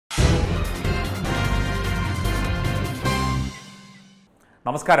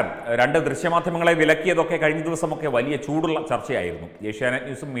നമസ്കാരം. രണ്ട് ദൃശ്യമാധ്യമങ്ങളെ വിലക്കിയതൊക്കെ കഴിഞ്ഞ ദിവസമൊക്കെ വലിയ ചൂടുള്ള ചർച്ചയായിരുന്നു. ഏഷ്യാനെറ്റ്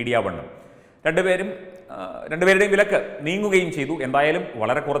ന്യൂസും മീഡിയ വണ്ണും രണ്ടുപേരുടെയും വിലക്ക് നീങ്ങുകയും ചെയ്തു. എന്തായാലും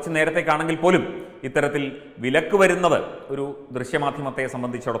വളരെ കുറച്ച് നേരത്തേക്കാണെങ്കിൽ പോലും ഇത്തരത്തിൽ വിലക്ക് വരുന്നത് ഒരു ദൃശ്യമാധ്യമത്തെ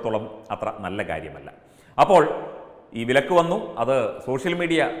സംബന്ധിച്ചിടത്തോളം അത്ര നല്ല കാര്യമല്ല. അപ്പോൾ ഈ വിലക്ക് വന്നു. അത് സോഷ്യൽ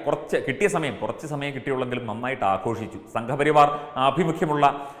മീഡിയ കുറച്ച് സമയം കിട്ടിയുള്ളെങ്കിലും നന്നായിട്ട് ആഘോഷിച്ചു. സംഘപരിവാർ ആഭിമുഖ്യമുള്ള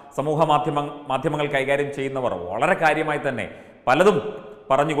സമൂഹ മാധ്യമങ്ങൾ കൈകാര്യം ചെയ്യുന്നവർ വളരെ കാര്യമായി തന്നെ പലതും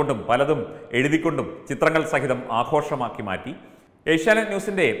പറഞ്ഞുകൊണ്ടും പലതും എഴുതിക്കൊണ്ടും ചിത്രങ്ങൾ സഹിതം ആഘോഷമാക്കി മാറ്റി. Asianet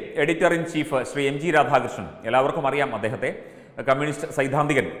ന്യൂസിൻ്റെ editor in chief Shri M G Radhakrishnan, എല്ലാവർക്കും അറിയാം അദ്ദേഹത്തെ, കമ്മ്യൂണിസ്റ്റ്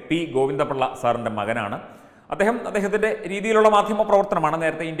സൈദ്ധാന്തികൻ പി ഗോവിന്ദപിള്ള സാറിൻ്റെ മകനാണ്. അദ്ദേഹത്തിൻ്റെ രീതിയിലുള്ള മാധ്യമ പ്രവർത്തനമാണ്.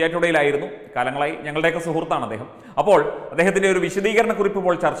 നേരത്തെ ഇന്ത്യ ടുഡേയിലായിരുന്നു, കാലങ്ങളായി ഞങ്ങളുടെയൊക്കെ സുഹൃത്താണ് അദ്ദേഹം. അപ്പോൾ അദ്ദേഹത്തിൻ്റെ ഒരു വിശദീകരണ കുറിപ്പ്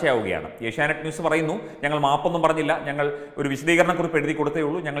ഇപ്പോൾ ചർച്ചയാവുകയാണ്. ഏഷ്യാനെറ്റ് ന്യൂസ് പറയുന്നു, ഞങ്ങൾ മാപ്പൊന്നും പറഞ്ഞില്ല, ഞങ്ങൾ ഒരു വിശദീകരണ കുറിപ്പ് എഴുതി കൊടുത്തേ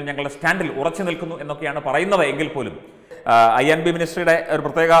ഉള്ളൂ, ഞങ്ങൾ ഞങ്ങളുടെ സ്റ്റാൻഡിൽ ഉറച്ചു നിൽക്കുന്നു എന്നൊക്കെയാണ് പറയുന്നത്. എങ്കിൽ പോലും INB മിനിസ്ട്രിയുടെ ഒരു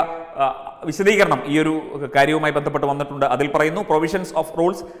പ്രത്യേക വിശദീകരണം ഈ ഒരു കാര്യവുമായി ബന്ധപ്പെട്ട് വന്നിട്ടുണ്ട്. അതിൽ പറയുന്നു, provisions of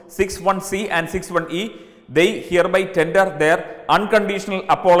rules 61C and 61E they hereby tender their unconditional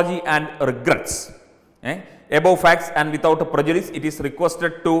apology and regrets. Above facts and without prejudice, it is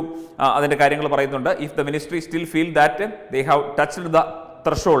requested to അതിൻ്റെ കാര്യങ്ങൾ പറയുന്നുണ്ട്. If the ministry still feel that they have touched the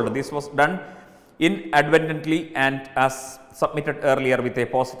threshold, this was done inadvertently and as submitted earlier with a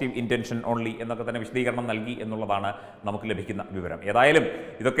positive intention only എന്നൊക്കെ തന്നെ വിശദീകരണം നൽകി എന്നുള്ളതാണ് നമുക്ക് ലഭിക്കുന്ന വിവരം. ഏതായാലും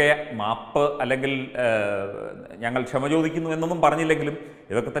ഇതൊക്കെ മാപ്പ് അല്ലെങ്കിൽ ഞങ്ങൾ ക്ഷമ ചോദിക്കുന്നു എന്നൊന്നും പറഞ്ഞില്ലെങ്കിലും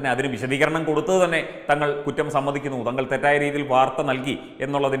ഇതൊക്കെ തന്നെ അതിന് വിശദീകരണം കൊടുത്തത് തന്നെ തങ്ങൾ കുറ്റം സമ്മതിക്കുന്നു, തങ്ങൾ തെറ്റായ രീതിയിൽ വാർത്ത നൽകി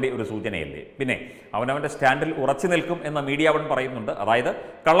എന്നുള്ളതിൻ്റെ ഒരു സൂചനയല്ലേ. പിന്നെ അവനവൻ്റെ സ്റ്റാൻഡിൽ ഉറച്ചു നിൽക്കും എന്ന മീഡിയ വൺ പറയുന്നുണ്ട്. അതായത്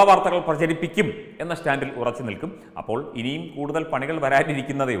കള്ളവാർത്തകൾ പ്രചരിപ്പിക്കും എന്ന സ്റ്റാൻഡിൽ ഉറച്ചു നിൽക്കും. അപ്പോൾ ഇനിയും കൂടുതൽ പണികൾ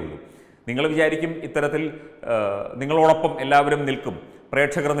വരാനിരിക്കുന്നതേ ഉള്ളൂ. നിങ്ങൾ വിചാരിക്കും ഇത്തരത്തിൽ നിങ്ങളോടൊപ്പം എല്ലാവരും നിൽക്കും,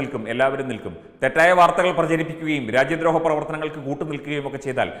 പ്രേക്ഷകർ നിൽക്കും, എല്ലാവരും നിൽക്കും. തെറ്റായ വാർത്തകൾ പ്രചരിപ്പിക്കുകയും രാജ്യദ്രോഹ പ്രവർത്തനങ്ങൾക്ക് കൂട്ടുനിൽക്കുകയും ഒക്കെ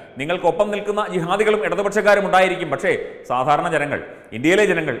ചെയ്താൽ നിങ്ങൾക്കൊപ്പം നിൽക്കുന്ന ജിഹാദികളും ഇടതുപക്ഷക്കാരും ഉണ്ടായിരിക്കും. പക്ഷേ സാധാരണ ജനങ്ങൾ, ഇന്ത്യയിലെ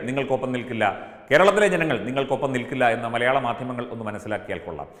ജനങ്ങൾ നിങ്ങൾക്കൊപ്പം നിൽക്കില്ല, കേരളത്തിലെ ജനങ്ങൾ നിങ്ങൾക്കൊപ്പം നിൽക്കില്ല എന്ന് മലയാള മാധ്യമങ്ങൾ ഒന്ന് മനസ്സിലാക്കിയാൽ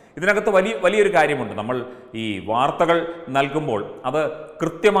കൊള്ളാം. ഇതിനകത്ത് വലിയൊരു കാര്യമുണ്ട്. നമ്മൾ ഈ വാർത്തകൾ നൽകുമ്പോൾ അത്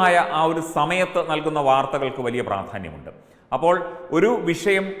കൃത്യമായ ആ ഒരു സമയത്ത് നൽകുന്ന വാർത്തകൾക്ക് വലിയ പ്രാധാന്യമുണ്ട്. അപ്പോൾ ഒരു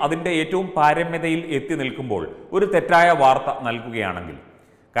വിഷയം അതിൻ്റെ ഏറ്റവും പാരമ്യതയിൽ എത്തി നിൽക്കുമ്പോൾ ഒരു തെറ്റായ വാർത്ത നൽകുകയാണെങ്കിൽ,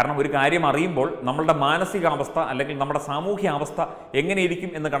 കാരണം ഒരു കാര്യം അറിയുമ്പോൾ നമ്മളുടെ മാനസികാവസ്ഥ അല്ലെങ്കിൽ നമ്മുടെ സാമൂഹ്യ അവസ്ഥ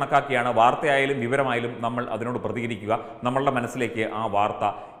എങ്ങനെയിരിക്കും എന്ന് കണക്കാക്കിയാണ് വാർത്തയായാലും വിവരമായാലും നമ്മൾ അതിനോട് പ്രതികരിക്കുക, നമ്മളുടെ മനസ്സിലേക്ക് ആ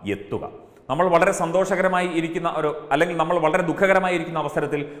വാർത്ത എത്തുക. നമ്മൾ വളരെ സന്തോഷകരമായി ഇരിക്കുന്ന അല്ലെങ്കിൽ നമ്മൾ വളരെ ദുഃഖകരമായി ഇരിക്കുന്ന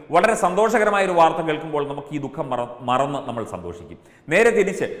അവസരത്തിൽ വളരെ സന്തോഷകരമായ ഒരു വാർത്ത കേൾക്കുമ്പോൾ നമുക്ക് ഈ ദുഃഖം മറന്ന് നമ്മൾ സന്തോഷിക്കും. നേരെ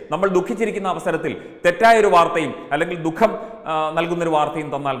തിരിച്ച് നമ്മൾ ദുഃഖിച്ചിരിക്കുന്ന അവസരത്തിൽ തെറ്റായൊരു വാർത്തയും അല്ലെങ്കിൽ ദുഃഖം നൽകുന്നൊരു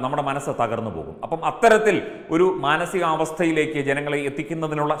വാർത്തയും തന്നാൽ നമ്മുടെ മനസ്സ് തകർന്നു പോകും. അപ്പം അത്തരത്തിൽ ഒരു മാനസികാവസ്ഥയിലേക്ക് ജനങ്ങളെ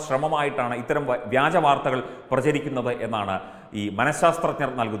എത്തിക്കുന്നതിനുള്ള ശ്രമമായിട്ടാണ് ഇത്തരം വ്യാജ വാർത്തകൾ പ്രചരിക്കുന്നത് എന്നാണ് ഈ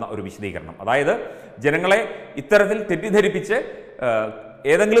മനഃശാസ്ത്രജ്ഞർ നൽകുന്ന ഒരു വിശദീകരണം. അതായത് ജനങ്ങളെ ഇത്തരത്തിൽ തെറ്റിദ്ധരിപ്പിച്ച്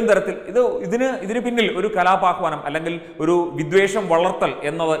ഏതെങ്കിലും തരത്തിൽ ഇതിന് പിന്നിൽ ഒരു കലാപാഹ്വാനം അല്ലെങ്കിൽ ഒരു വിദ്വേഷം വളർത്തൽ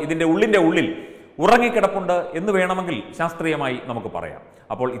എന്നത് ഇതിൻ്റെ ഉള്ളിൽ ഉറങ്ങിക്കിടപ്പുണ്ട് എന്ന് വേണമെങ്കിൽ ശാസ്ത്രീയമായി നമുക്ക് പറയാം.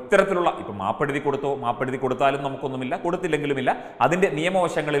 അപ്പോൾ ഇത്തരത്തിലുള്ള ഇപ്പം മാപ്പെഴുതി കൊടുത്താലും നമുക്കൊന്നുമില്ല, കൊടുത്തില്ലെങ്കിലുമില്ല, അതിൻ്റെ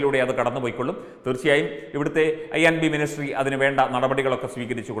നിയമവശങ്ങളിലൂടെ അത് കടന്നുപോയിക്കൊള്ളും. തീർച്ചയായും ഇവിടുത്തെ INB മിനിസ്ട്രി അതിന് വേണ്ട നടപടികളൊക്കെ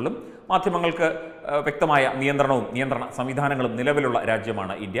സ്വീകരിച്ചുകൊള്ളും. മാധ്യമങ്ങൾക്ക് വ്യക്തമായ നിയന്ത്രണ സംവിധാനങ്ങളും നിലവിലുള്ള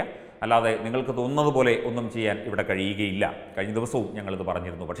രാജ്യമാണ് ഇന്ത്യ. അല്ലാതെ നിങ്ങൾക്ക് തോന്നുന്നതുപോലെ ഒന്നും ചെയ്യാൻ ഇവിടെ കഴിയുകയില്ല. കഴിഞ്ഞ ദിവസവും ഞങ്ങളിത്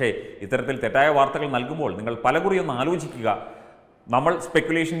പറഞ്ഞിരുന്നു. പക്ഷേ ഇത്തരത്തിൽ തെറ്റായ വാർത്തകൾ നൽകുമ്പോൾ നിങ്ങൾ പലകുറി ഒന്ന് ആലോചിക്കുക. നമ്മൾ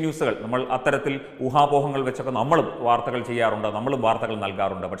സ്പെക്കുലേഷൻ ന്യൂസുകൾ, നമ്മൾ അത്തരത്തിൽ ഊഹാപോഹങ്ങൾ വെച്ചൊക്കെ നമ്മളും വാർത്തകൾ ചെയ്യാറുണ്ട്, നമ്മളും വാർത്തകൾ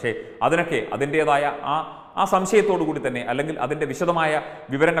നൽകാറുണ്ട്. പക്ഷേ അതിനൊക്കെ അതിൻ്റേതായ ആ സംശയത്തോടു കൂടി തന്നെ, അല്ലെങ്കിൽ അതിൻ്റെ വിശദമായ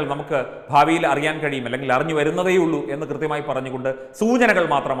വിവരങ്ങൾ നമുക്ക് ഭാവിയിൽ അറിയാൻ കഴിയും, അല്ലെങ്കിൽ അറിഞ്ഞു വരുന്നതേ ഉള്ളൂ എന്ന് കൃത്യമായി പറഞ്ഞുകൊണ്ട് സൂചനകൾ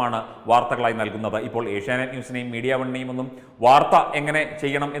മാത്രമാണ് വാർത്തകളായി നൽകുന്നത്. ഇപ്പോൾ ഏഷ്യാനെറ്റ് ന്യൂസിനെയും മീഡിയ വണ്ണിനെയും ഒന്നും വാർത്ത എങ്ങനെ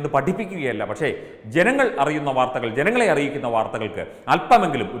ചെയ്യണം എന്ന് പഠിപ്പിക്കുകയല്ല. പക്ഷേ ജനങ്ങൾ അറിയുന്ന വാർത്തകൾ, ജനങ്ങളെ അറിയിക്കുന്ന വാർത്തകൾക്ക്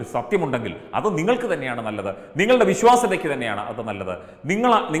അല്പമെങ്കിലും ഒരു സത്യമുണ്ടെങ്കിൽ അത് നിങ്ങൾക്ക് തന്നെയാണ് നല്ലത്, നിങ്ങളുടെ വിശ്വാസ്യതയ്ക്ക് തന്നെയാണ് അത് നല്ലത്.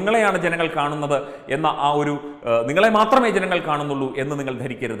 നിങ്ങളെയാണ് ജനങ്ങൾ കാണുന്നത് എന്ന ആ ഒരു നിങ്ങളെ മാത്രമേ ജനങ്ങൾ കാണുന്നുള്ളൂ എന്ന് നിങ്ങൾ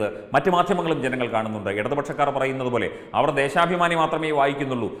ധരിക്കരുത്. മറ്റു മാധ്യമങ്ങളും ജനങ്ങൾ കാണുന്നുണ്ട്. ഇടതുപക്ഷക്കാർ പറയുന്നത് പോലെ അവർ ദേശാഭിമാനി മാത്രമേ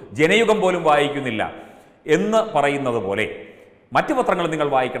വായിക്കുന്നുള്ളൂ, ജനയുഗം പോലും വായിക്കുന്നില്ല എന്ന് പറയുന്നത് പോലെ മറ്റു പത്രങ്ങൾ നിങ്ങൾ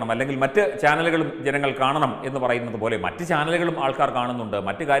വായിക്കണം, അല്ലെങ്കിൽ മറ്റ് ചാനലുകളും ജനങ്ങൾ കാണണം എന്ന് പറയുന്നത് പോലെ മറ്റ് ചാനലുകളും ആൾക്കാർ കാണുന്നുണ്ട്,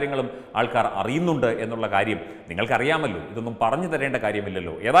 മറ്റു കാര്യങ്ങളും ആൾക്കാർ അറിയുന്നുണ്ട് എന്നുള്ള കാര്യം നിങ്ങൾക്കറിയാമല്ലോ. ഇതൊന്നും പറഞ്ഞു തരേണ്ട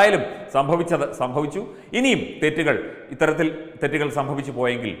കാര്യമില്ലല്ലോ. ഏതായാലും സംഭവിച്ചത് സംഭവിച്ചു. ഇനിയും ഇത്തരത്തിൽ തെറ്റുകൾ സംഭവിച്ചു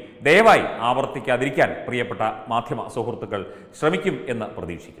പോയെങ്കിൽ ദയവായി ആവർത്തിക്കാതിരിക്കാൻ പ്രിയപ്പെട്ട മാധ്യമ സുഹൃത്തുക്കൾ ശ്രമിക്കും എന്ന്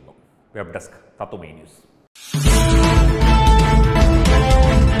പ്രതീക്ഷിക്കുന്നു. Web desk Tatwamayi news.